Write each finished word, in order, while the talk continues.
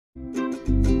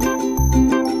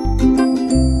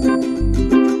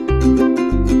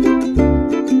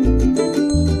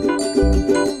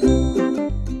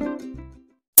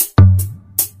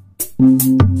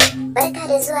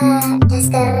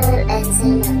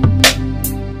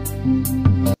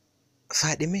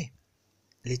FADIME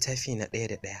littafi na 1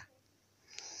 da 1.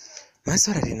 Masu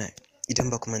saurare na, idan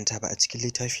ba ku manta ba, a cikin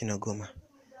littafi na 10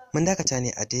 mun dakata ne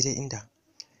a daidai inda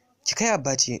Kikai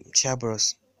Abbati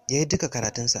Chabros ya yi duka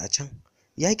karatunsa a can,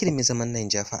 ya girmi zaman nan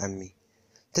jafa ammi.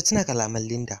 Ta tuna kalaman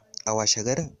Linda a washe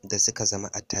garin da suka zama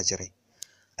attajirai.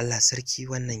 Allah sarki,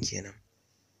 wannan kenan.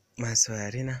 Masu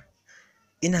saurare na,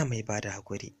 ina mai bada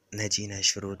hakuri na ji na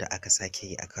shiru da aka sake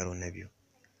yi a karo na biyu.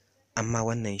 Amma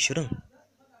wannan shirin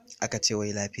aka ce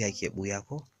wai lafiya ke ɓuya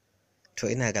ko? To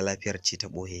ina ga lafiyar ce ta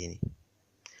ɓoye ne.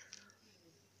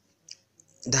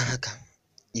 Don haka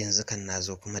yanzu kan na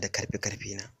zo kuma da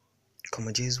karfi na,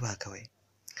 kuma je zuwa kawai.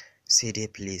 Sai dai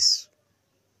please,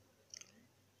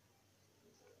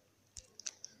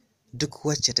 duk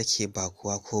wacce take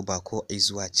bakuwa ko bako a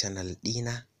zuwa channel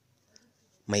ɗina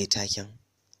mai taken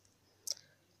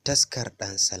Taskar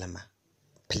Dan Salma,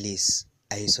 please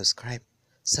a yi subscribe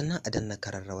sannan a danna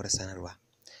kararrawar sanarwa.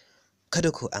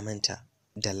 Kada ku manta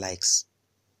da likes,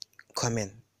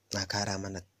 comment na kara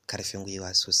mana karfin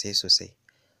gwiwa sosai.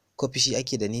 Ko fishi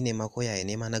ake da ni ne ma ko yaya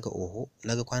ne ma naga oho,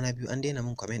 naga kwana biyu an daina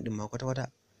min comment din ma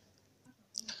kwata.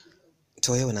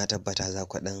 To yau na tabbata za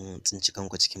ku dan tsinci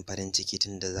kanku cikin farin ciki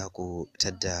tunda za ku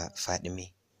tadda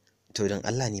Fadime. To don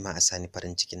Allah ni ma a sani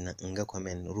farin cikin nan, in ga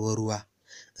comment ruwa,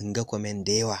 in ga comment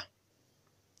da yawa,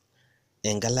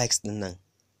 in ga likes din nan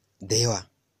da yawa.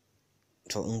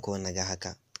 To in ko naga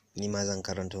haka, ni ma zan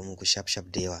karanto muku shaf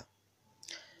da yawa.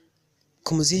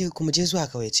 Kuma je zuwa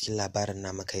kawai cikin labarin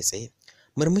namu kai tsaye.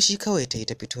 Murmushi kawai ta yi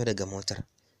ta fito daga motar.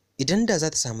 Idan da za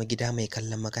ta samu gida mai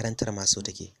kallon makarantar masu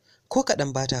take, ko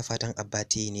kaɗan ba ta fatan Abba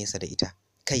ta yi nesa da ita.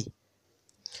 Kai,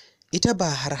 ita ba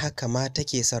har haka ma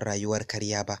take son rayuwar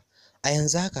karya ba. A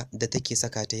yanzu haka da take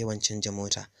saka ta yawan canja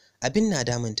mota, abin na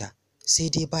damunta, sai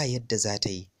dai ba yadda za ta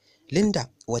yi. Linda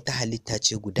wata halitta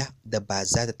ce guda da ba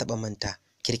za ta taɓa manta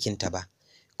kirkinta ba.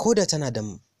 Ko da tana da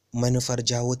manufar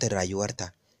jawo ta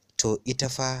rayuwarta, to ita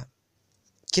fa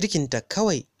kirkinta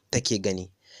kawai take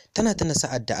gani. Tana tana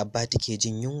sa'ad da Abba take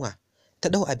jin yunwa, ta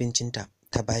ɗau abincinta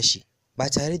ta bashi ba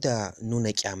tare da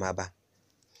nuna kyama ba.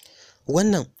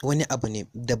 Wannan wani abu ne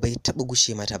da bai taɓa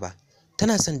gushe mata ba.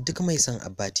 Tana son duk mai son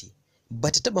Abbati.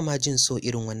 Ba ta taɓa ma jin so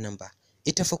irin wannan ba.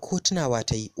 Ita fa ko tunawa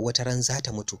ta yi wata ran za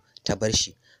ta mutu ta bar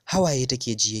shi, hawaye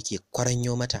take ji yake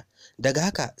kwaranyo mata. Daga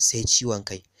haka sai ciwon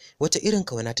kai. Wata irin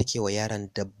kauna take wa yaron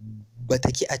da ba ta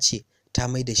ki a ce ta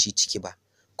mai da shi ciki ba.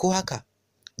 Ko haka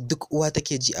duk uwa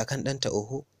take ji akan ɗanta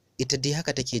oho, ita dai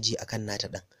haka take ji akan nata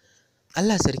ɗan.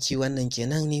 Allah sarki, wannan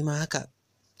kenan, ni ma haka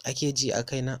ake ji a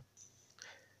kaina.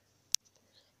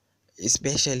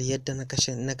 Especially yadda na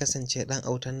kasance ɗan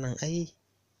autan nan, ai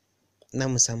na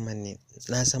musamman ne.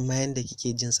 Na san ma yanda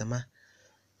kike jin sa ma,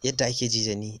 yadda ake ji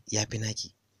da ni ya fi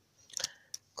naki.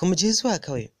 Kuma je zuwa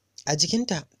kawai. A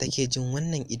jikinta take jin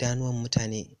wannan idanuwan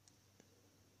mutane.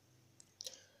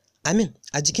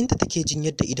 A jikinta take jin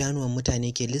yadda idanuwan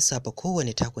mutane ke lissafa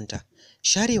kowane takunta.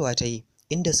 Sharewa ta yi,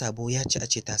 inda sabo ya ci a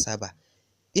ce ta saba.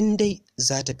 In dai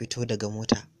za ta fito daga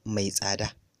mota mai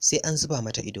tsada, sai an zuba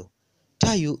mata ido.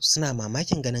 Tayu suna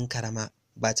mamakin ganin karama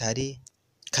ba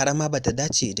ta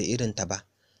dace da irin ta ba.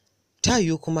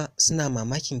 Tayu kuma suna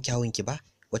mamakin kyawunki ba,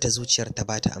 wata zuciyar ta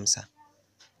ba ta amsa.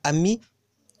 Ammi,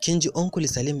 kin ji Uncle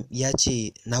Salim ya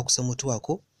ce na kusa mutuwa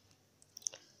ko?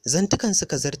 Zantukan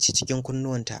suka zarce cikin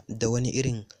kunnuwanta da wani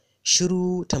irin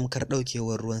shiru tamkar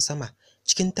ɗaukewar ruwan sama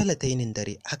cikin talatainin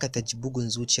dare. Haka ta ji bugun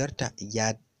zuciyarta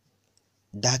ya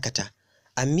dakata.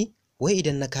 Ammi, wai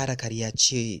idan na kara karya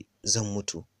ce zan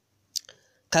mutu?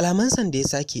 Kalaman san da ya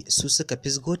sake su suka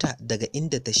fisgota daga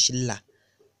inda ta shilla.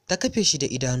 Ta kafe shi da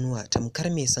idanuwa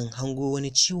tamkar mai son hango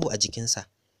wani ciwo a jikinsa.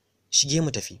 Shige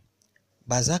mu tafi.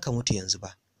 Ba za ka mutu yanzu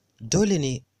ba. Dole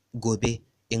ne gobe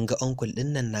in ga uncle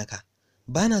ɗin nan naka.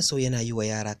 Bana so yana yi wa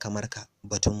yara kamar ka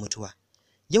batun mutuwa.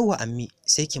 Yauwa Ammi,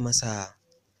 sai ki masa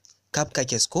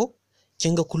cupcakes ko?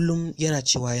 Kin ga kullum yana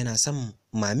cewa yana son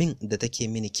mamin da take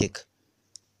mini cake.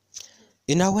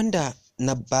 Ina wanda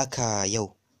na baka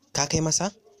yau, ka kai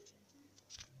masa?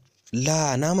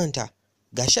 La, na manta,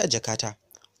 gashi a jakata.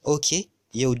 Okay,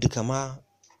 yau duka ma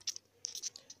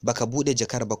baka bude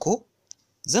jakar ba ko?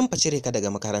 Zan fa cire ka daga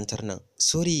makarantar nan.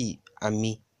 Sorry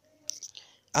Ammi.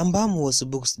 An ba mu wasu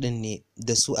books din ne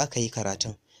da su aka yi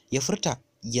karatun. Ya furta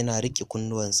yana riƙe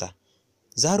kunnuwansa.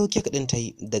 Zaro cake din ta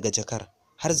yi daga jakar,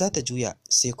 har za ta juya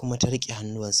sai kuma ta riƙe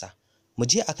hannuwansa. Mu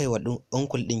je a kai wa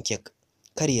uncle din cake.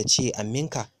 Kar ya ce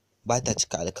amminka ba ta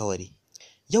cika alkawari.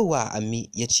 Yauwa Ammi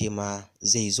ya ce ma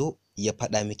zai zo ya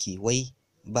faɗa miki wai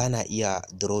ba na iya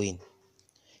drawing.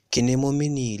 Ki nemo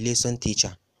mini lesson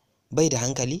teacher. Bai da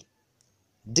hankali?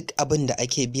 Duk abin da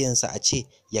ake biyansa a ce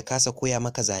ya kasa koya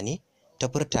maka zane? Ta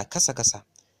furta kasa.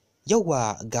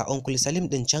 Yauwa ga Uncle Salim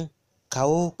ɗin can,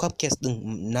 kawo cupcakes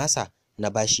ɗin nasa na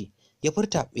bashi, ya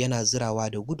furta yana zurawa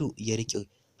da gudu ya riƙe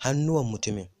hannuwan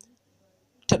mutumin.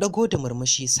 Ta ɗago da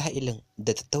murmushi sa'ilin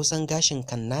da tattausan gashin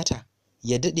kan nata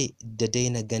ya daɗe da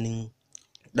daina ganin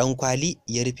ɗankwali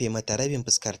ya rufe mata rabin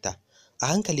fuskarta. A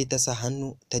hankali ta sa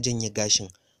hannu ta janye gashin,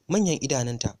 manyan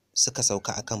idanunta suka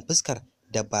sauka akan fuskar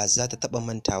da ba za ta taɓa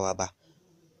mantawa ba.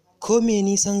 Ko me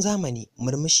nisan zamani,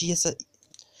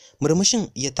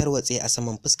 murmushin ya tarwatse a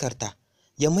saman fuskarta,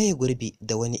 ya maye gurbi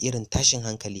da wani irin tashin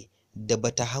hankali da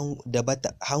bata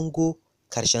hango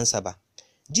karshensa ba.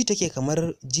 Ji take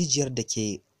kamar jijiyar da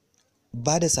ke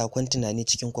ba da sakon tunani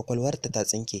cikin kwakwalwarta ta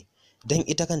tsinke, don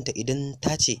ita kanta idan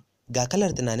ta ce ga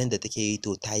kalar tunanin da take yi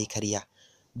to ta yi karya.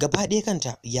 Gaba ɗaya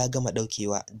kanta ya gama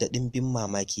ɗaukewa da ɗimbin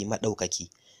mamaki maɗaukaki.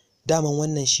 Daman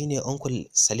wannan shine Uncle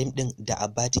Salim ɗin da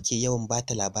Abbati ke yawan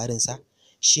bata labarinsa,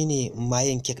 shine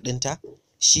mayen kek ɗinta,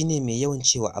 shine mai yawan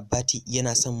cewa Abbati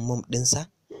yana son mom ɗinsa,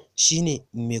 shine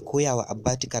mai koyawa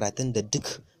Abbati karatun da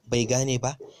duk bai gane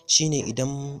ba, shine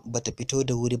idan bata fito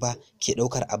da wuri ba ke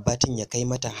ɗaukar Abbatin ya kai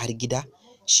mata har gida,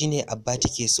 shine Abbati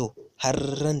ke so har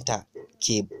ranta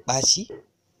ke ɓaci.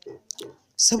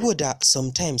 Saboda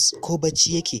sometimes ko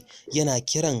bacci yake yana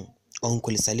kiran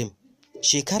Uncle Salim.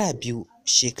 Shekara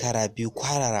biyu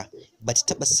kwarara bata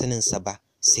taɓa saninsa ba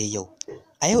sai yau.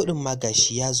 A yau ɗin ma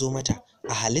gashi ya zo mata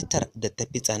a halittar da ta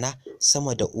fi tsana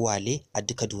sama da uwale a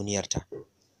duka duniyarta.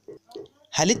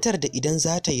 Halittar da idan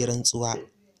za ta yi rantsuwa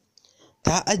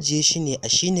ta ajiye shi ne a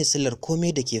shine silar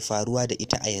komai da ke faruwa da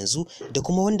ita a yanzu da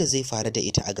kuma wanda zai faru da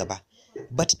ita a gaba.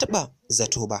 Bata taɓa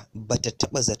zato ba, bata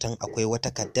taɓa zaton akwai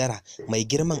wata kaddara mai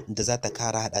girman da za ta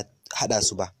kara haɗa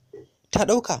su ba. Ta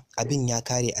ɗauka abin ya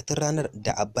kare a tun ranar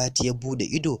da Abbati ya buɗe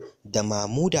ido da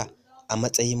Mamuda a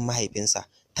matsayin mahaifinsa.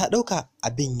 Ta ɗauka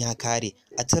abin ya kare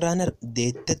a tun ranar da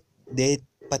ya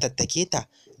fatattake ta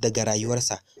daga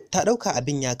rayuwarsa. Ta ɗauka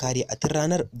abin ya kare a tun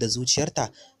ranar da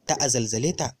zuciyarta ta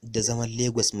azalzale ta da zaman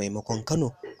Lagos maimakon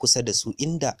Kano kusa da su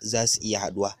inda za su iya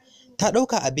haɗuwa. Ta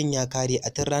ɗauka abin ya kare a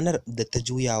tun ranar da ta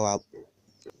juyawa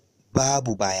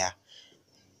babu baya.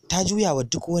 Ta juyawa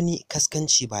duk wani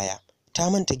kaskanci baya. Ta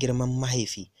manta girman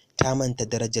mahaifi, ta manta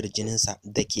darajar jininsa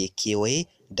da ke kewaye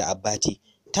da Abbati.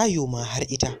 Ta yiwu ma har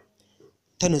ita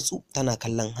ta nutsu tana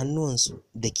kallon hannuwansu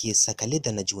da ke sakale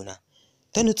da na juna.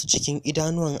 Ta nutsu cikin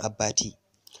idanuwan Abbati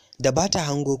da ba ta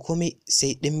hango komai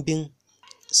sai ɗimbin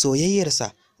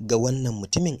soyayyarsa ga wannan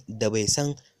mutumin da bai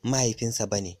san mahaifinsa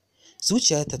ba ne.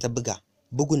 Zuciyarta ta buga,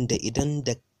 bugun da idan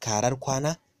da karar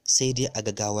kwana sai dai a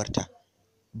gagawarta.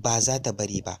 Ba za ta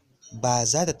bari ba, ba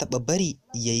za ta taɓa bari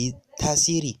ya yi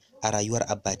tasiri a rayuwar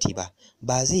Abbati ba,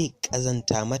 ba zai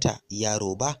ƙazanta mata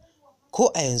yaro ba,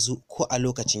 ko a yanzu ko a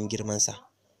lokacin girmansa.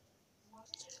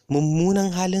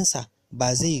 Mummunan halinsa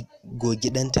ba zai gogi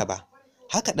ɗanta ba,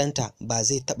 haka ɗanta ba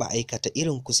zai taɓa aikata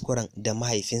irin kuskuren da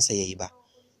mahaifinsa ya yi ba,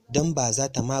 don ba za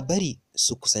ta ma bari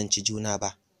su kusanci juna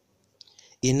ba.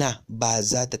 Ina ba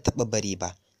za ta taɓa bari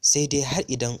ba, sai dai har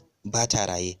idan ba ta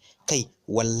raye. Kai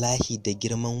wallahi da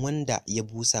girman wanda ya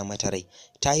busa mata rai,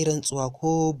 ta yi rantsuwa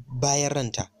ko bayan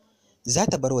ranta za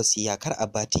ta bar wasiya kar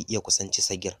Abbati ya kusanci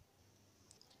Sagir.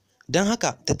 Don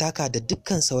haka ta taka da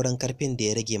dukkan sauran karfin da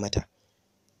ya rage mata,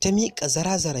 ta miƙa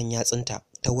zarazaran yatsunta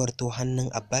ta warto hannun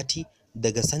Abbati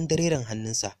daga sandareren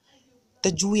hannunsa, ta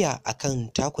juya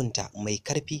akan takunta mai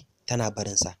karfi tana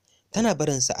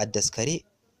barinsa a daskare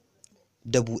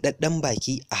da buɗaɗɗen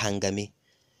baki a hangame.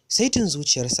 Saitin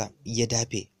zuciyarsa ya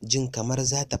dafe, jin kamar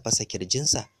za ta fasa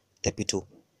kirjinsa ta fito.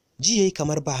 Ji yayi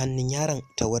kamar ba hannun yaron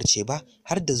ta warce ba,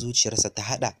 har da zuciyarsa ta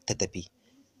haɗa ta tafi.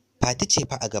 Fati ce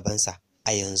fa a gabansa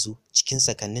a yanzu cikin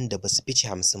sakannin da basu fice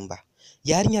 50 ba.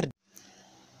 Yarinyar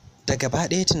da gaba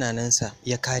ɗaya tunaninsa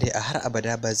ya kare a har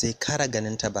abada ba zai kara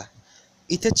ganinta ba.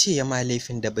 Ita ce ya ma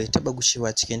laifin da bai taɓa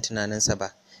gushewa cikin tunaninsa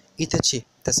ba. Ita ce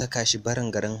ta saka shi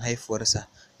barin garin haifuwarsa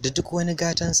da duk wani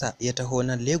gatansa ya taho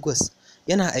nan Lagos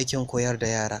yana aikin koyar da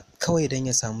yara kawai don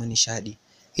ya samu nishaɗi.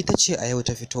 Ita ce a yau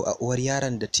ta fito a uwar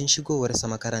yaron da tun shigowarsa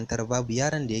makarantar babu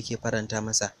yaron da yake faranta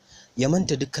masa, ya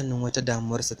manta dukkanin wata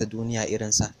damuwarsa ta duniya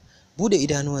irinsa. Bude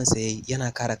idanuwansa yayi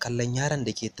yana kara kallon yaron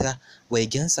da ke ta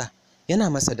waigensa yana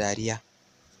masa dariya.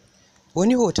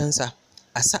 Wani hotonsa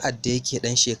a sa'ad da yake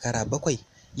ɗan shekara 7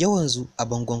 ya wanzu a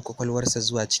bangon kwakwalwarsa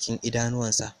zuwa cikin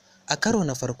idanuwansa. A karo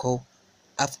na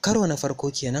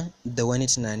farko kenan da wani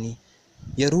tunani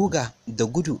ya ruga da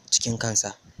gudu cikin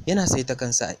kansa, yana saita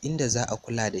kansa a inda za a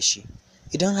kula da shi.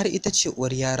 Idan har ita ce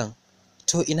uwar yaron,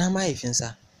 to ina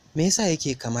mahaifinsa? Me yasa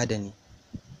yake kama da ni?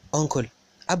 Uncle,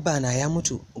 Abbana ya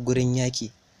mutu gurin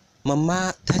yaki.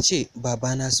 Mamma ta ce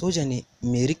babana soja ne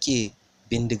mai riƙe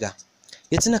bindiga.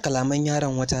 Ya tuna kalaman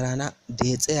yaron wata rana da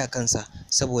ya tsaya kansa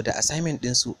saboda assignment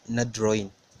ɗinsu na drawing.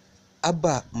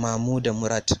 Abba, Mamu da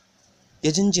Murad.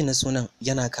 Ya jinjina sunan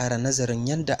yana kara nazarin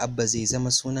yadda Abba zai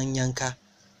zama sunan yanka.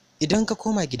 Idan ka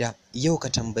koma gida yau ka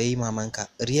tambayi mamanka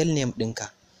real name ɗinka.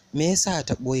 Me yasa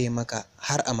ta ɓoye maka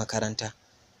har a makaranta?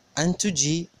 An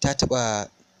tuji ta taɓa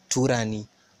tura ni,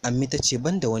 Ammi ta ce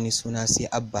ban da wani suna sai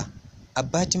Abba.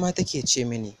 Abbati ma take ce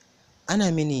mini.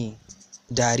 Ana mini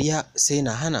dariya sai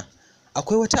na hana.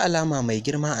 Akwai wata alama mai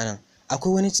girma a nan.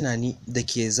 Akwai wani tunani da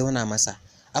ke zauna masa.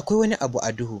 Akwai wani abu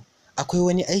a duhu. Akwai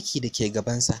wani aiki da ke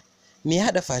gabansa. Me ya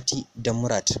haɗa Fati da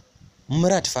Murad?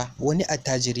 Murad fa wani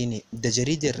attajiri ne da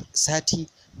jaridar sati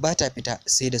ba ta fita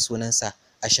sai da sunansa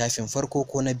a shafin farko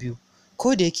ko na biyu.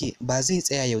 Ko da yake ba zai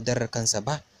tsaya yaudarar kansa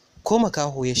ba, ko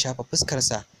makaho ya shafa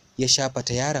fuskarsa ya shafa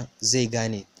ta yaron zai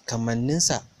gane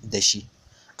kamanninsa da shi.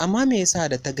 Amma me yasa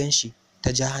da ta ganshi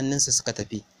ta ja hannunsa suka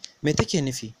tafi? Me take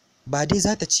nufi? Ba dai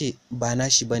za ta ce ba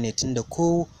nashi bane tunda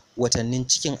ko watannin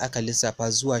cikin aka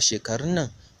lissafa zuwa shekarun nan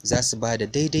za su ba da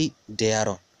daidai da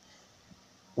yaron.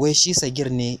 Wai shi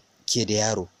Sagir ne ke da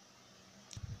yaro.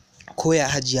 Ko ya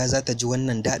Hajiya za ta ji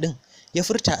wannan daɗin? Ya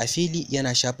furta a fili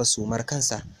yana shafa sumar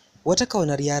kansa. Wata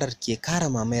kaunar yarar ke kara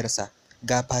mamayarsa.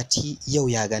 Ga Fati yau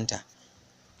ya ganta.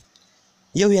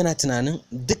 Yau yana tunanin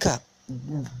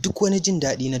duk wani jin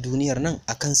daɗi na duniyar nan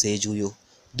a kansa ya juyo.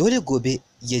 Dole gobe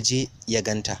ya je ya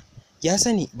ganta. Ya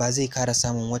sani ba zai kara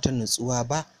samun wata nutsuwa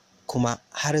ba kuma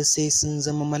har sai sun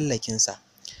zama mallakinsa.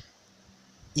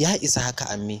 Ya isa haka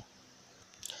Ammi.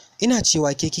 Ina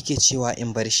cewa ke kike cewa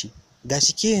in bar shi.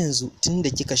 Gashi ke yanzu tunda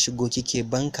kika shigo kike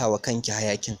banka wa kanki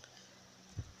hayakin.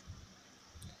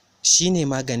 Shine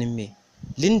maganin me?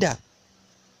 Linda,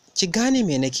 ki gane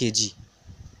me nake ji.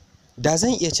 Da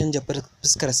zan iya canja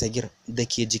fuskar Sagir da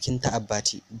ke jikin ta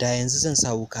Abbati, da yanzu zan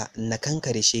sa wuka na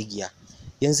kankare shegiya.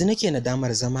 Yanzu nake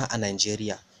nadamar zama a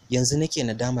Najeriya. Yanzu nake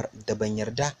nadamar da ban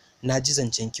yarda na ji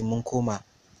zancen ki mun koma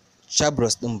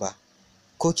Chabros din ba.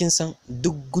 Ko kin san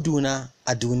duk guduna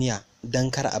a duniya dan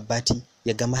kar Abbati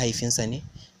ya ga mahaifinsa ne?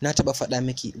 Na taɓa faɗa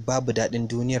miki babu daɗin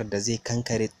duniyar da zai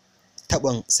kankare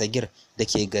taɓon Sagir da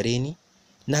ke gare ni.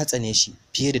 Na tsane shi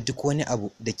fiye da duk wani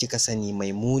abu da kika sani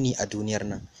mai muni a duniyar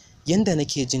nan. Yanda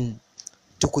nake jin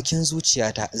tukukin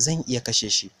zuciyata zan iya kashe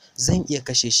shi. Zan iya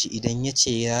kashe shi idan ya ce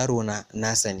yaro na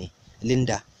nasa ne.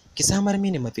 Linda, ki samar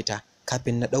mini mafita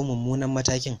kafin na ɗau mummunan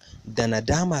matakin da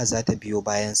nadama za ta biyo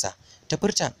bayansa. Ta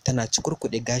furta tana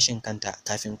cikurkuɗe gashin kanta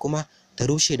kafin kuma ta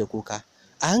rushe da kuka.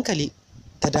 A hankali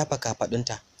ta dafa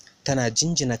kafaɗunta tana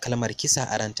jinjina kalmar kisa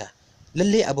a ranta.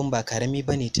 Lalle abin ba karami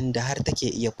bane tunda har take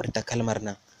iya furta kalmar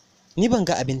nan. Ni ban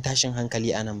ga abin tashin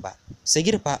hankali a nan ba.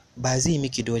 Sagir fa ba zai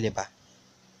miki dole ba.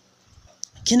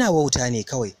 Kina wauta ne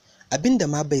kawai. Abin da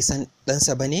ma bai san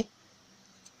ɗansa ba ne?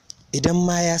 Idan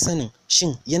ma ya sanin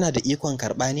shin yana da ikon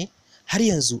karɓa ne? Har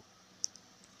yanzu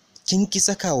kin ki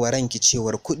saka wa ranki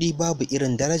cewar kuɗi babu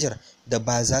irin darajar da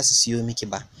ba za su siyo miki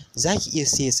ba. Za ki iya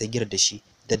siye Sagir da shi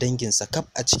da danginsa kaf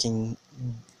a cikin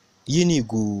yini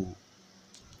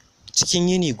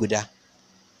guda.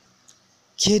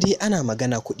 Ke dai ana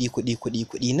magana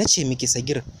kuɗi na ce miki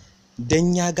Sagir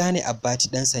dan ya gane Abbati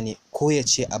ɗansa ne ko ya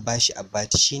ce a bashi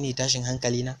Abbati shine tashin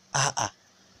hankali na? A'a,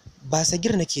 ba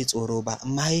Sagir nake tsoro ba,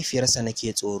 mahaifiyarsa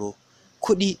nake tsoro.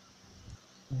 Kuɗi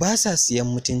ba sa siyan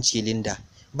mutunci Linda.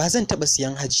 Ba zan taɓa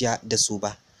siyan Hajiya da su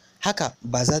ba. Haka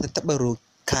ba za ta taɓa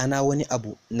rokana wani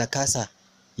abu na kasa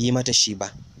yi mata shi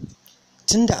ba.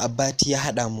 Tunda Abbati ya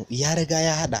haɗa mu, ya riga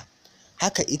ya haɗa.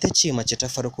 Haka ita ce mace ta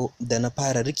farko da na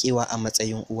fara riƙewa a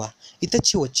matsayin uwa. Ita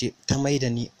ce wacce ta maida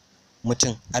ni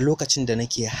mutum a lokacin da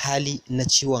nake hali na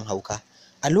ciwon hauka.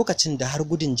 A lokacin da har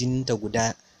gudan jininta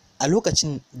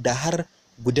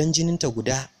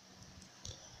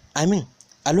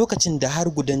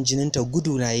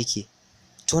guduna yake.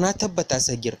 To na tabbata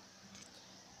Sagir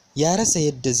ya rasa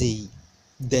yadda zai yi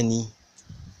da ni.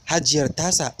 Hajiyar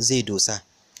tasa zai dosa.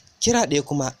 Kira ɗaya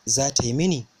kuma za ta yi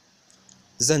mini.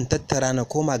 Zan tattara na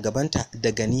koma gabanta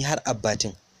daga ni har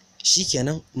Abbatin.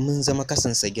 Shikenan mun zama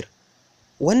kasan Sagir.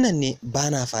 Wannan ne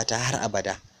bana fata har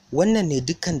abada. Wannan ne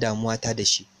dukkan damuwata da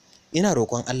shi. Ina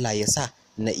roƙon Allah ya sa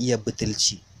na iya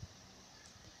butulci.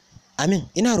 Amin,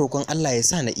 ina roƙon Allah ya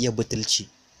sa na iya butulci.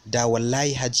 Da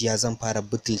wallahi Hajiya zan fara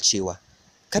butulcewa.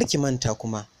 Kar ki manta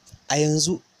kuma, a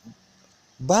yanzu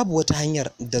babu wata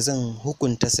hanyar da zan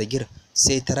hukunta Sagir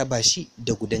sai ta raba shi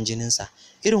da gudan jininsa.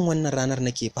 Irin wannan ranar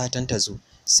nake fatan ta zo,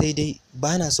 sai dai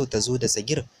bana so ta zo da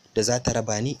Sagir da za ta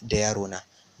raba ni da yarona.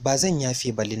 Ba zan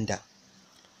yafe ba Linda.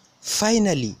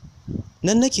 Finally,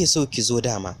 nan nake so ki zo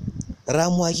dama.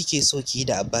 Ramuwa kike so ki yi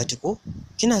da Abbati ko?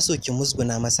 Kina so ki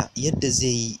musguna masa yadda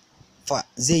zai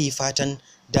yi fatan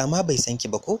dama bai san ki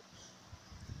ba ko?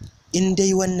 in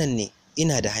dai wannan ne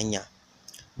ina da hanya.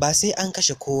 Ba sai an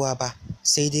kashe kowa ba,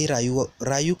 sai dai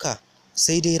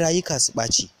rayuka su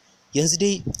ɓaci. Yanzu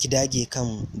dai ki dage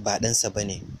kan ba ɗansa ba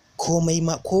ne, komai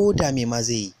ma ko da me ma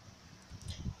zai yi.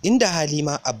 Inda hali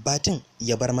ma abbatin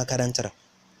ya bar makarantar,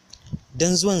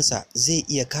 don zuwansa zai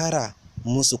iya kara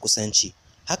musu kusanci.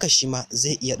 Haka shi ma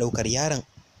zai iya ɗaukar yaron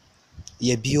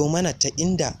ya biyo mana ta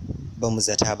inda ba mu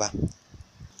zata ba.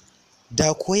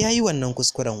 Da ko ya yi wannan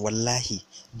kuskuren wallahi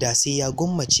da sai ya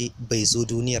gwammace bai zo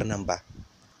duniyar nan ba.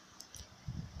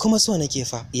 Kuma so nake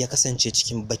fa ya kasance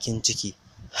cikin bakin ciki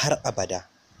har abada.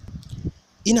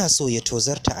 Ina so ya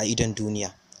tozarta a idon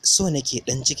duniya, so nake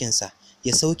ɗan cikinsa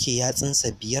ya sauke yatsunsa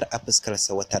 5 a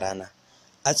fuskarsa wata rana.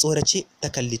 A tsorace ta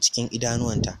kalli cikin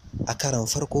idanuwanta a karon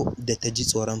farko da ta ji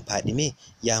tsoron Fadime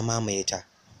ya mamaye ta.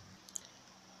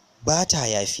 Ba ta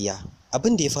yafiya,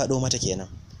 abin da ya faɗo mata kenan.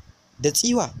 Da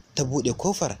tsiwa ta buɗe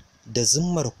kofar da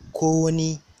zummar ko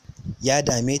wani ya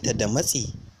dame ta da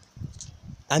matsi.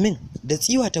 Da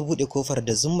tsiwa ta buɗe kofar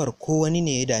da zummar ko wani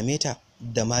ne ya dame ta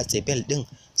da matse bel ɗin,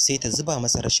 sai ta zuba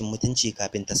masa rashin mutunci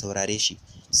kafin ta saurare shi.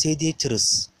 Sai dai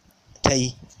tiris ta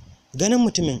yi. Ganin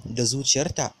mutumin da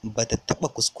zuciyarta ba ta taɓa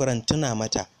kuskuren tuna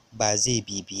mata ba zai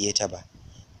bibiye ta ba.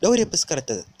 Ɗaure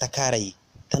fuskarta ta kara yi,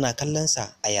 tana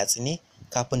kallonsa a yatsune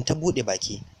kafin ta buɗe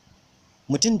baki.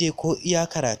 Mutum dai ko iya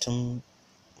karatun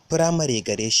firamare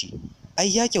gare shi, ai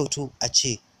ya kyautu a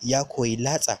ce ya koyi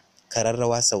latsa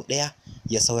kararrawa sau ɗaya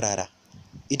ya saurara,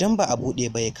 idan ba a buɗe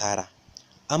ba ya kara.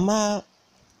 Amma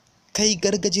kai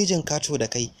gargajejen kato da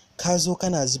kai, ka zo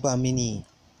kana zuba mini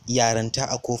yaranta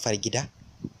a kofar gida.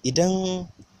 Idan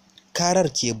karar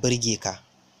ke burge ka,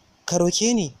 ka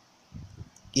roke ni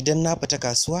idan na fita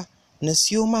kasuwa na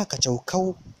siyo ma kacau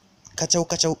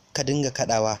ka dinga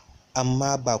kaɗawa,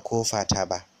 amma ba kofata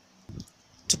ba.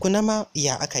 Tukuna ma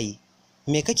ya aka yi?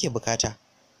 Me kake bukata?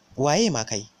 Waye ma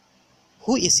kai?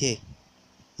 Who is he?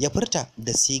 Ya furta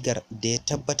da sigar da ya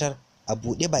tabbatar a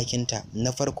buɗe bakinta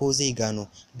na farko zai gano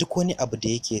duk wani abu da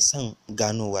yake son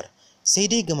ganowar. Sai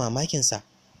dai ga mamakinsa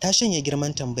ta shanye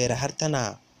girman tambayar har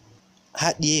tana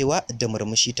haɗiyewa da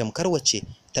murmushi tamkar wacce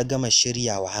ta gama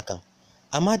shiryawa hakan.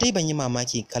 Amma dai ban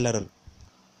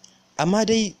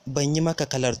yi maka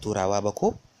kalar turawa ba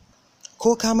ko?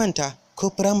 Ko ka manta ko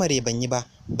firamare ban yi ba,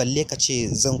 balle ka ce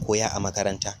zan koya a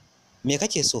makaranta. Me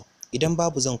kake so? Idan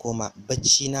babu zan koma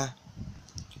bacci na.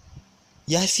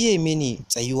 Ya fiye mini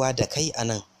tsayuwa da kai a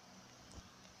nan,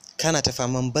 kana ta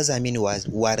faman baza mini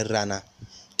warin rana.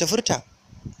 Ta furta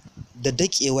da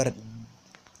daƙewar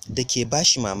da ke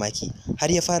bashi mamaki,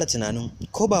 har ya fara tunanin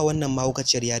ko ba wannan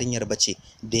mahaukaciyar yarinyar bace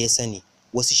da ya sani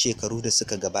wasu shekaru da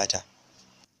suka gabata.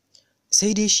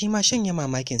 Sai dai shi ma shanye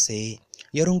mamakinsa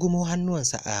ya rungumo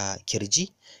hannuwansa a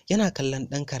kirji, yana kallon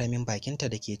ɗan karamin bakinta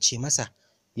da ke ce masa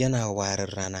yana warin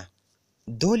rana.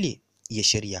 Dole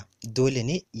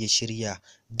ne ya shirya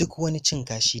duk wani cin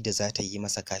kashi da za ta yi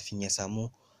masa kafin ya samu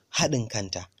haɗin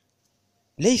kanta.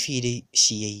 Laifi dai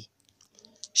shi ya yi,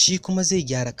 shi kuma zai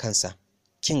gyara kansa.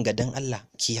 Kin ga dan Allah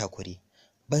ki hakuri,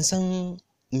 ban san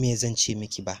me zan ce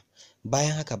miki ba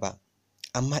bayan haka ba,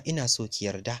 amma ina so ki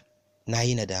yarda na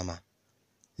yi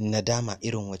nadama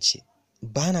irin wacce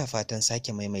bana fatan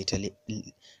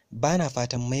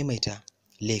maimaita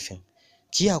laifin.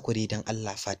 Ki hakuri dan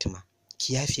Allah Fatima,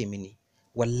 ki yafe mini.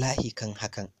 Wallahi kan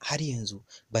hakan har yanzu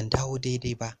ban dawo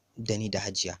daidai ba da ni da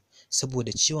Hajiya,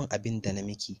 saboda ciwon abin da na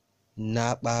miki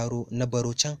na baro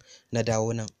can na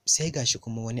dawo nan, sai gashi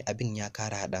kuma wani abin ya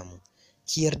kara haɗa mu.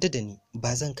 Ki yarda da ni,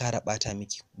 ba zan kara ɓata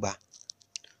miki ba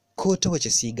ko ta wace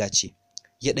siga ce.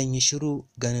 Ya ɗan yi shiru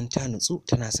ganin ta nutsu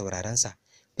tana sauraron sa,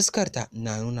 fuskarta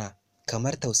na nuna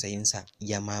kamar tausayinsa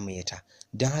ya mamaye ta,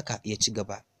 don haka ya ci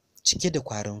gaba cike da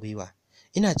kwarin gwiwa.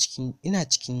 Ina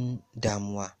cikin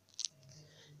damuwa.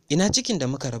 Ina cikin da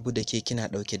muka rabu da ke kina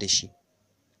ɗauke da shi?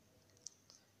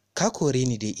 Ka kore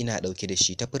ni dai ina ɗauke da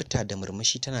shi, ta furta da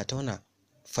murmushi tana tauna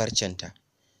farcenta.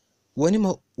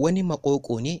 Wani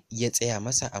maƙoƙo ne ya tsaya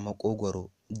masa a maƙogwaro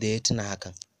da ya tuna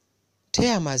hakan. Ta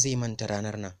ya ma zai manta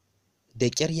ranar nan? Da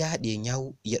ƙyar ya haɗe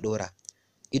yawu ya ɗora.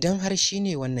 Idan har shi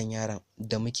ne wannan yaron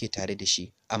da muke tare da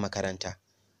shi a makaranta,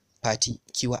 Fati,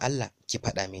 ki wa Allah ki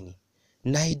faɗa mini.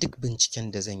 Na yi duk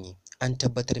binciken da zan yi, an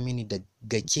tabbatar mini da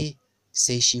gake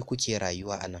sai shi kuke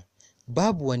rayuwa a nan.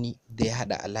 Babu wani da ya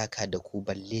haɗa alaka da ku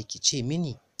balle ki ce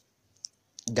mini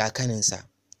ga kaninsa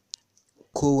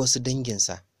ko wasu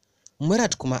danginsa.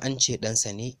 Murad kuma an ce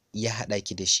ɗansa ne ya haɗa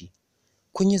ki da shi.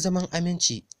 Kun yi zaman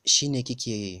aminci, shi ne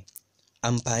kike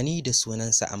amfani da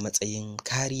sunansa a matsayin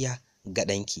kariya ga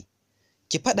ɗanki.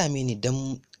 Ki faɗa mini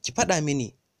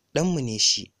ɗanmu ne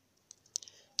shi.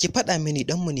 Ki faɗa mini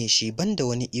ɗanmu ne shi, banda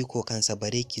wani iko kansa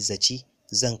bare ki zaci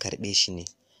zan karɓe shi ne.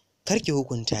 kar ki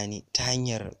hukunta ni ta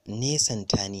hanyar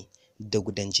nesanta ni da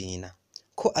gudan jinina,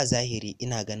 ko a zahiri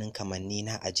ina ganin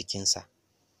kamannina a jikinsa.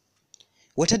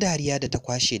 Wata dariya da ta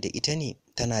kwashe da ita ne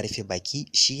tana rufe baki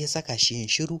shi ya saka shi yin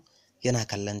shiru yana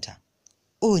kallonta.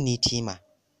 "Oh Nitima,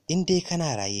 in dai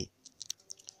kana raye,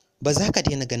 ba za ka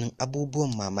daina ganin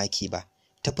abubuwan mamaki ba,"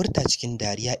 ta furta cikin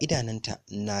dariya, idanunta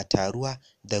na taruwa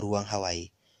da ruwan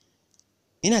hawaye.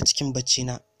 "Ina cikin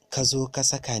baccina, ka zo ka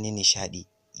saka ni nishaɗi,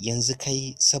 yanzu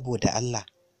kai saboda Allah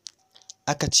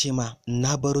aka ce ma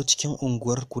na baro cikin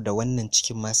unguwarku da wannan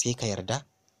cikin ma sai ka yarda?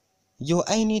 Yo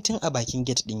aini tun a bakin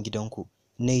gate ɗin gidanku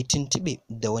na yi tuntuɓe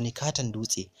da wani katon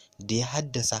dutse da ya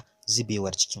haddasa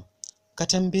zubewar cikin. Ka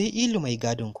tambayi Ilu mai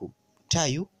gadinku,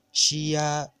 tayu shi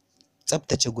ya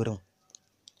tsabtace gurin.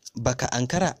 Baka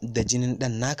ankara da jinin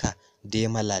ɗan naka da ya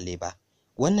malale ba.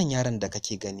 Wannan yaron da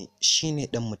kake gani shine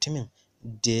ɗan mutumin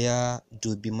da ya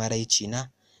dubi maraici na,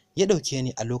 ya ɗauke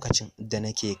ni a lokacin da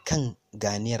nake kan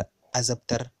ganiyar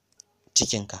azabtar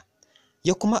cikinka.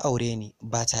 Ya kuma aure ni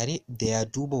ba tare da ya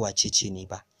duba wacece ni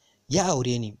ba. Ya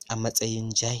aure ni a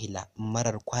matsayin jahila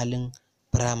marar kwalin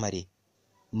firamare,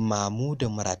 Mamu da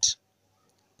Murat.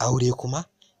 Aure kuma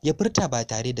ya furta ba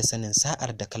tare da sanin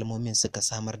sa'ar da kalmomin suka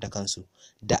samar da kansu.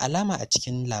 Da alama a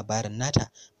cikin labarin nata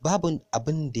babu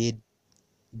abin da ya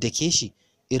dake shi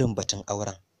irin batun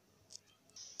auren.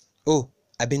 Oh,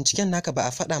 a binciken naka ba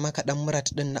a faɗa maka ɗan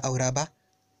Murat ɗin na aura ba?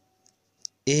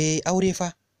 Aure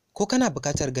fa, ko kana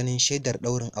buƙatar ganin shaidar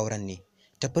ɗaurin auren ne?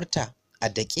 Ta furta a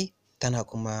dake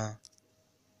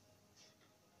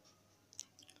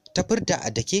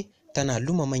tana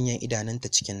luma manyan idanunta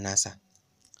cikin nasa.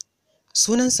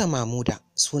 Sunansa Mamuda,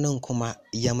 sunan kuma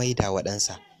ya maida wa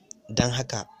ɗansa, don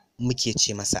haka muke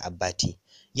ce masa Abbati.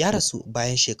 Ya rasu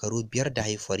bayan shekaru 5 da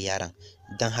haifuwar yaron,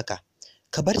 don haka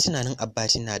ka bar tunanin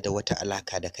Abbati na da wata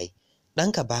alaka da kai.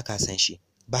 Ɗanka baka san shi,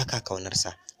 baka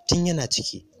kaunarsa tun yana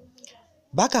ciki,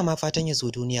 baka ma fatan ya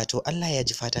zo duniya, to Allah ya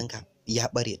ji fatanka ya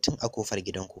ɓare tun a kofar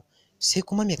gidanku. Sai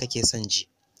kuma me kake son ji?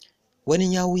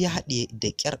 Wani yawu ya haɗiye da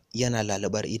ƙyar yana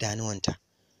lalubar idanuwanta.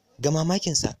 Ga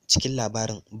mamakinsa, cikin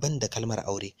labarin ban da kalmar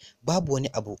aure babu wani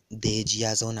abu da ya ji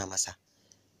ya zauna masa.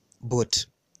 But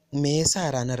me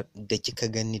yasa ranar da kika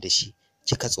ganni da shi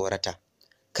kika tsorata?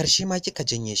 Karshe ma kika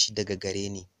janye shi daga gare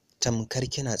ni tamkar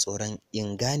kina tsoron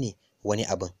in gane wani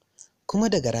abin. Kuma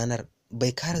daga ranar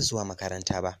bai kara zuwa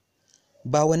makaranta ba.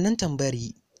 Ba wannan tambayar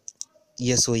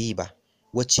ya so yi ba,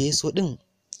 wacce ya so ɗin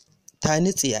ta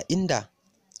nitse a inda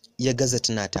ya gaza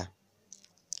tunata.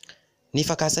 Ni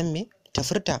fa ka san me? Ta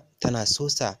furta tana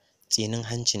sosa tsinin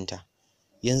hancinta.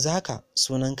 Yanzu haka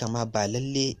sunanka ma ba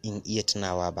lalle in iya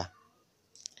tunawa ba.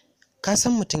 Ka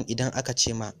san mutum idan aka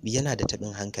ce ma yana da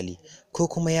taɓin hankali ko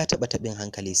kuma ya taɓa taɓin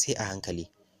hankali sai a hankali.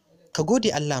 Ka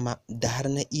gode Allah ma da har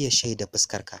na iya shaida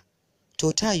fuskarka.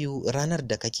 To ta yiwu ranar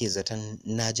da kake zaton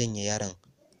na janye yaron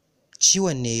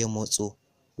ciwon ne ya motso.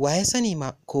 Wa ya sani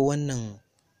ma ko wannan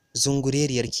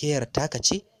zungureriyar keyar taka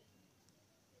ce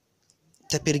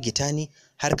ta firgita ni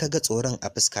har ka ga tsoron a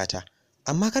fuskata.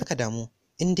 Amma kar ka damu,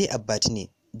 in dai Abbati ne,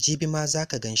 jibi ma za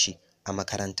ka gan shi a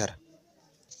makarantar.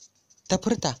 Ta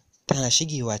furta tana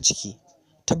shigewa ciki,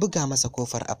 ta buga masa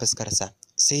kofar a fuskarsa,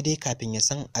 sai dai kafin ya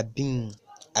san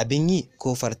abin yi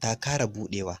kofar ta kara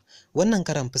buɗewa. Wannan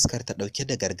karan fuskar ta ɗauke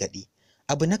da gargaɗi.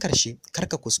 Abu na ƙarshe, kar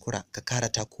ka kuskura ka kara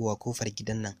takowa kofar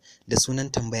gidan nan da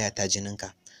sunan tambaya ta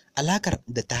jininka. Alakar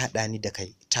da ta haɗa ni da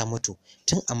kai ta mutu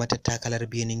tun a matattakalar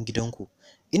benin gidanku.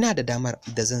 Ina da damar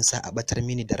da zan sa a ɓatar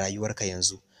mini da rayuwarka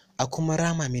yanzu, a kuma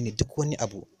rama mini duk wani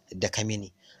abu da ka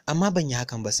mini. Amma ban yi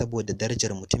hakan ba saboda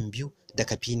darajar mutum biyu da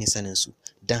ka fi ni saninsu.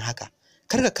 Don haka,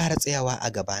 kar ka kara tsayawa a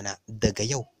gabana daga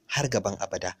yau har gaban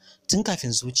abada. Tun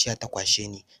kafin zuciya ta kwashe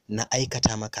ni, na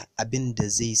aikata maka abin da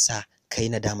zai sa kai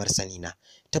nadamar sanina.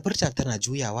 Ta furta tana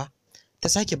juyawa, ta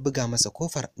sake buga masa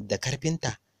kofar da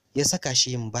karfinta ya saka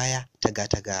shi yin baya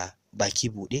taga-taga baki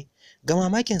buɗe. Ga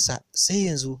mamakinsa sai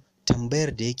yanzu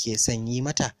tambayar da yake son yi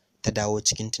mata ta dawo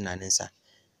cikin tunaninsa.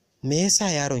 Me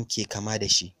yasa yaron ke kama da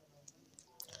shi?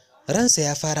 Ransa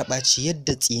ya fara ɓaci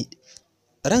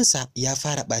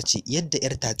yadda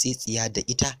 'yar tatsitsiya da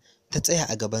ita ta tsaya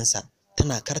a gabansa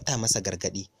tana karta masa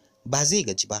gargaɗi. Ba zai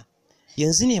gaji ba,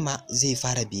 yanzu ne ma zai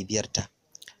fara bibiyarta.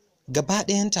 Gaba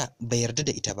ɗayanta bai yarda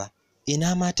da ita ba.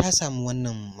 Ina ma ta samu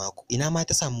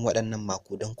waɗannan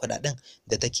makudan kuɗaɗen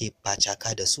da take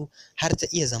facaka da su har ta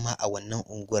iya zama a wannan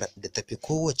unguwar da tafi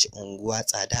kowace unguwa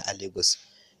tsada a Lagos.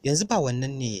 Yanzu ba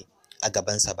wannan ne a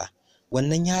gabansa ba.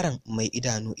 Wannan yaron mai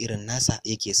idanu irin nasa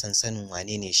yake son sanin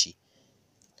wane ne shi.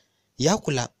 Ya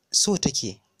kula so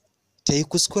take ta yi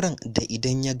kuskuren da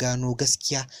idan ya gano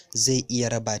gaskiya zai iya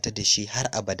raba ta da shi har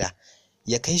abada,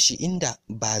 ya kai shi inda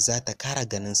ba za ta kara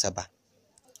ganinsa ba.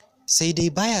 sai dai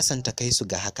baya son ta kai su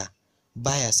ga haka,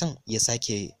 baya son ya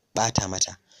sake ɓata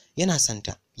mata, yana son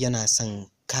ta, yana son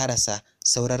karasa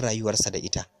sauran rayuwarsa da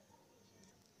ita.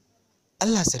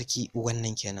 Allah sarki,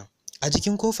 wannan kenan. A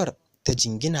jikin kofar ta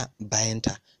jingina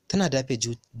bayanta, tana dafe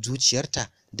zuciyarta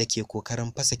da ke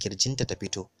kokarin fasa kirjinta ta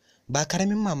fito. Ba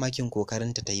karamin mamakin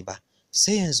kokarinta ta yi ba,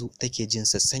 sai yanzu take jin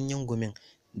sassanyen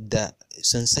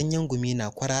gumi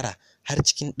na kwarara har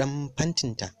cikin ɗan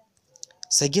fantinta.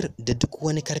 Sagir da duk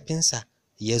wani karfinsa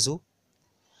ya zo,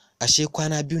 ashe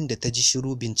kwana biyun da ta ji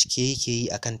shiru bincike yake yi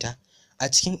a kanta. A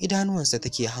cikin idanuwansa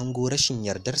take hango rashin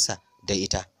yardarsa da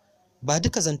ita. Ba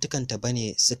duka zantukanta ba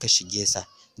ne suka shige sa,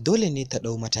 dole ne ta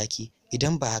ɗau mataki,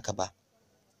 idan ba haka ba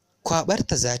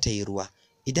kwaɓarta za ta yi ruwa.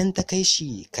 Idan ta kai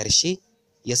shi karshe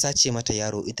ya sace mata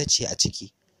yaro, ita ce a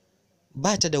ciki.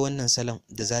 Ba ta da wannan salon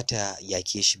da za ta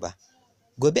yake shi ba.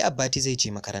 Gobe Abbati zai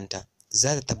je makaranta,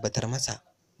 za ta tabbatar masa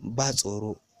ba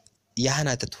tsoro ya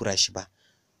hana ta tura shi ba.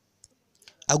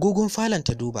 Agogon falon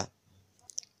ta duba,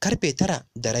 karfe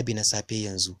 9:30 na safe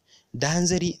yanzu. Da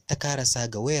hanzari ta karasa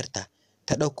ga wayarta,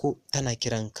 ta ɗauko tana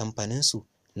kiran kamfaninsu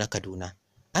na Kaduna.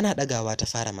 Ana ɗagawa ta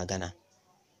fara magana.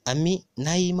 Ammi,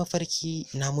 na yi mafarki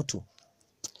na mutu.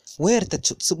 Wayar ta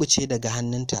tsubuce daga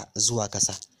hannunta zuwa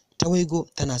kasa. Ta waigo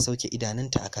tana sauke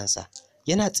idanunta a kansa.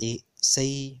 Yana tsaye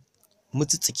sai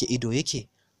mutsitsike ido yake,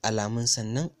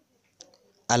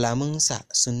 alamunsa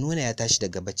sun nuna ya tashi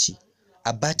daga bacci.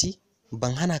 Abbati,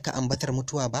 ban hana ka ambatar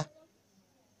mutuwa ba?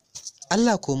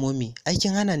 Allah ko momi,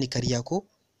 aikin hana ni karya ko?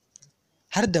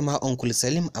 Har da ma Uncle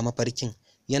Salim a mafarkin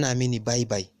yana mini bye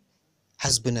bye.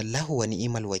 Hasbunallahu wa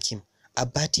ni'mal wakil.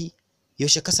 Abbati,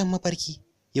 yaushe ka san mafarki?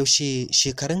 Yaushe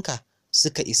shekarunka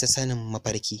suka isa sanin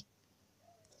mafarki?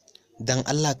 Dan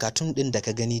Allah, katun ɗin da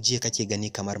ka gani jiya kake gani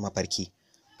kamar mafarki.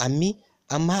 Ammi,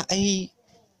 amma ai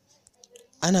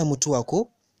ana mutuwa ko?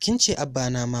 Kin ce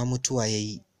abbana ma mutuwa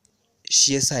yayi,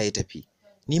 shi yasa ya tafi.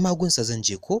 Ni ma gunsa zan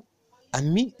je ko?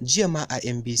 Ammi, jiya ma a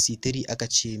MBC 3 aka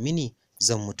ce mini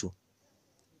zan mutu.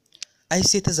 Ai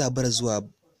sai ta zabura zuwa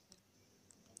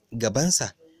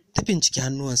gabansa, ta binciki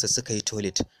hannuwansa suka yi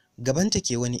toilet. Gabanta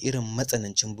ke wani irin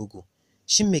matsanancin bugu.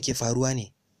 Shin me ke faruwa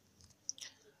ne?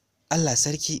 Allah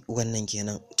sarki, wannan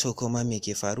kenan. To kuma me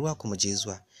ke faruwa kuma je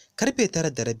zuwa. Karfe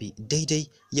 9:30 daidai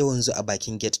ya wanzu a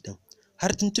bakin gate din.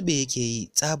 Har tuntube yake yi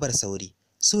tsabar sauri.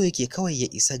 So yake kawai ya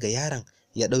isa ga yaron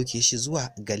ya ɗauke shi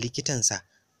zuwa ga likitansa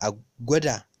a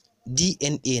gwada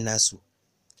DNA nasu.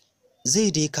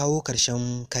 Zai dai kawo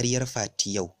ƙarshen karyar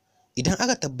Fati yau. Idan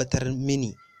aka tabbatar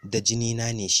mini da jini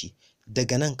na ne shi,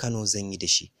 daga nan Kano zan yi da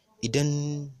shi.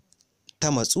 Idan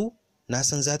ta matsu, na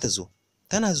san za ta zo.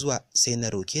 Tana zuwa sai na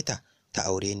roke ta ta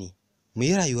aure ni, mu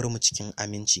yi rayuwarmu cikin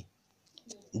aminci.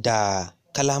 Da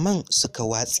kalaman suka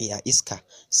watse a iska,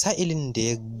 sa'ilin da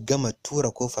ya gama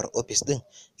tura kofar ofis ɗin,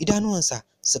 idanuwansa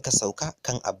suka sauka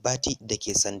kan Abbati da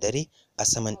ke sandare a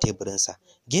saman teburinsa.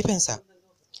 Gefensa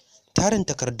tarin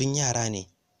takardun yara ne.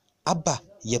 Abba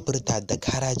ya furta da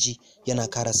karaji, yana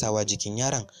karasawa jikin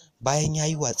yaron bayan ya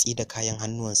yi watsi da kayan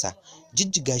hannuwansa.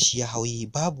 Jijjiga shi ya hauyi,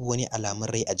 babu wani alamun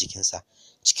rai a jikinsa.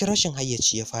 Cikin rashin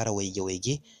hayyaci ya fara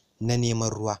waige-waige na neman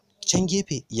ruwa. Can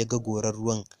gefe ya ga gorar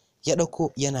ruwan, ya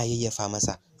ɗauko yana yayyafa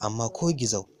masa, amma ko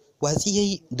gizau. Watsi ya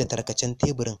yi da tarkacen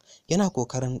teburin, yana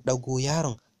kokarin ɗago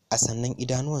yaron, a sannan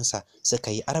idanuwansa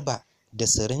suka yi arba da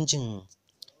sirinjin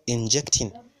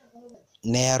injecting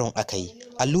na yaron aka yi.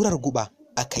 Allurar guba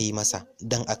aka yi masa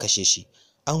don a kashe shi,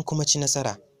 an kuma ci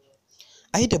nasara.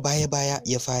 Baya-baya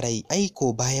ya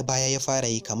fara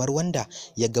yi kamar wanda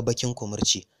ya ga bakin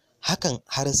kumurci. Hakan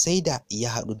har sai da ya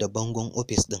haɗu da bangon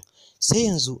ofis ɗin. Sai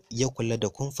yanzu ya kula da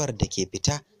kumfar da ke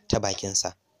fita ta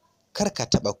bakinsa. Kar ka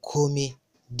taɓa kome,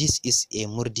 this is a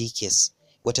murder case.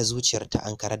 Wata zuciyar ta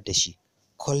ankarar da shi.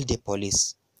 Call the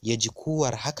police. Ya ji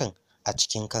kuwar hakan a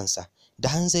cikin kansa. Da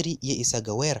hanzari ya isa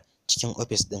ga wayar cikin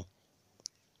ofis ɗin.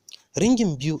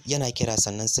 Ringin biyu yana kira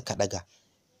sannan suka ɗaga.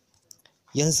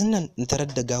 Yanzu nan in tarar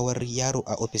da gawar yaro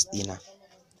a ofis ɗina.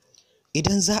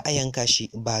 Idan za a yanka shi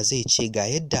ba zai ce ga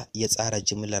yadda ya tsara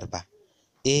jimlar ba.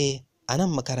 A nan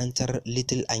makarantar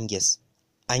Little Angels.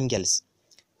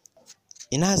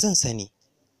 Ina zan sani?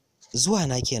 Zuwa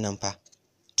na kenan fa.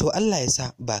 To Allah ya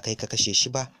sa ba kai ka kashe shi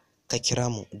ba, ka kira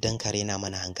mu don ka raina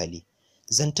mana hankali.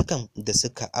 Zantukan da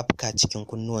suka afka cikin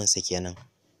kunnuwansa kenan.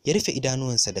 Ya rufe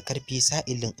idanuwansa da karfi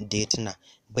sa'ilin da ya tuna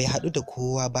bai haɗu da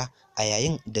kowa ba a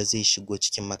yayin da zai shigo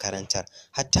cikin makarantar.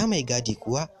 Hatta mai gadi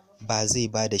kuwa ba zai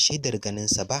ba da shaidar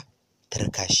ganinsa ba,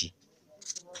 tarkashi.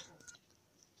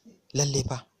 Lalle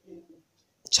fa,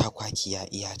 cakwakiya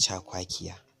iya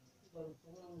cakwakiya.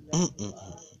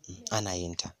 Ana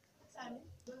yin ta.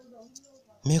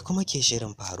 Me kuma ke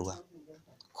shirin faruwa?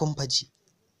 Kun faji.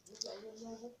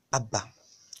 Abba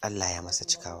Allah ya masa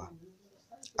cikawa,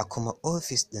 a kuma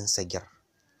ofis ɗin Sagir.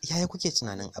 Yaya kuke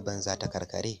tunanin abin za ta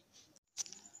karkare?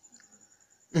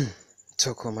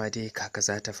 To kuma dai kaka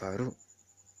za ta faru.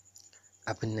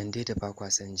 Abin nan dai da ba kwa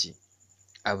son ji,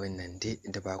 abin nan dai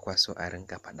da ba kwa so a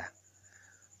rinka faɗa,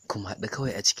 kuma haɗu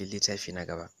kawai a cikin littafi na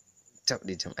gaba.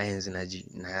 Tabɗijin a yanzu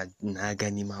na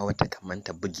gani ma wata kamar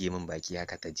ta buge min baki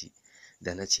haka ta ji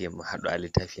da na ce mu haɗu a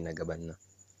littafi na gaban nan.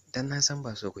 Dan na san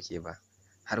ba so kuke ba,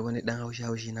 har wani ɗan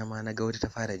haushi na ma na ga wata ta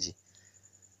fara ji.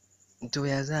 To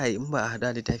ya za a yi in ba a haɗu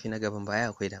a littafi na gaban ba, ai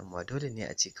akwai damuwa. Dole ne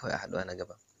a ce kawai a haɗu a na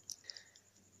gaban.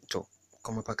 To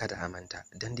kuma fa kada a manta,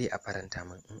 dan dai a faranta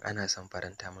min, in ana son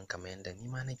faranta min kamar yadda ni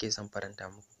ma nake son faranta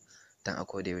muku, dan a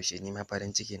koda yaushe ni ma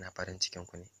farin ciki na farin cikin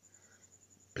ku ne.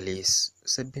 Please,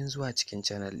 sabbin zuwa cikin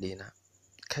channel ɗina,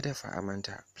 kada fa a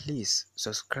manta, please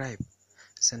subscribe,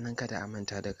 sannan kada a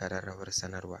manta da ƙararrawar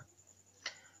sanarwa.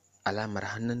 Alamar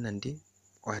hannun nan dai,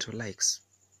 wato likes,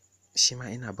 shi ma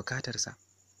ina buƙatar sa.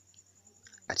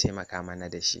 A taimaka mana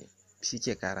da shi, shi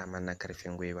ke ƙara mana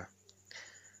ƙarfin gwiwa.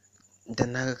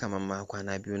 Dan naga kamar ma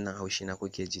kwana biyun nan haushi na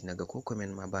kuke ji, naga ko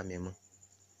comment ma ba mai mun.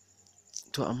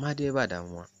 To amma dai ba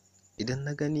damuwa, idan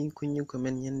na gani kun yi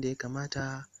comment yanda ya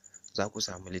kamata, za ku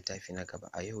samu littafi na gaba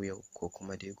a yau ko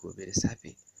kuma dai gobe da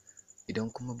safe.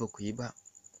 Idan kuma ba ku yi ba,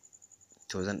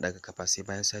 to zan ɗaga kafa sai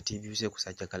bayan sati biyu sai ku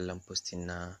sake kallon posting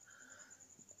na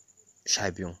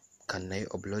 12, kan na yi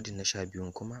uploading na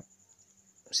 12 kuma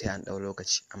sai an ɗau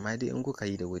lokaci. Amma dai in kuka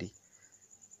yi da wuri,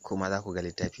 kuma za ku ga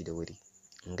littafi da wuri.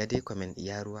 In ga dai comment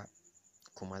iya ruwa,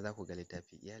 kuma za ku ga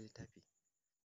littafi iya littafi.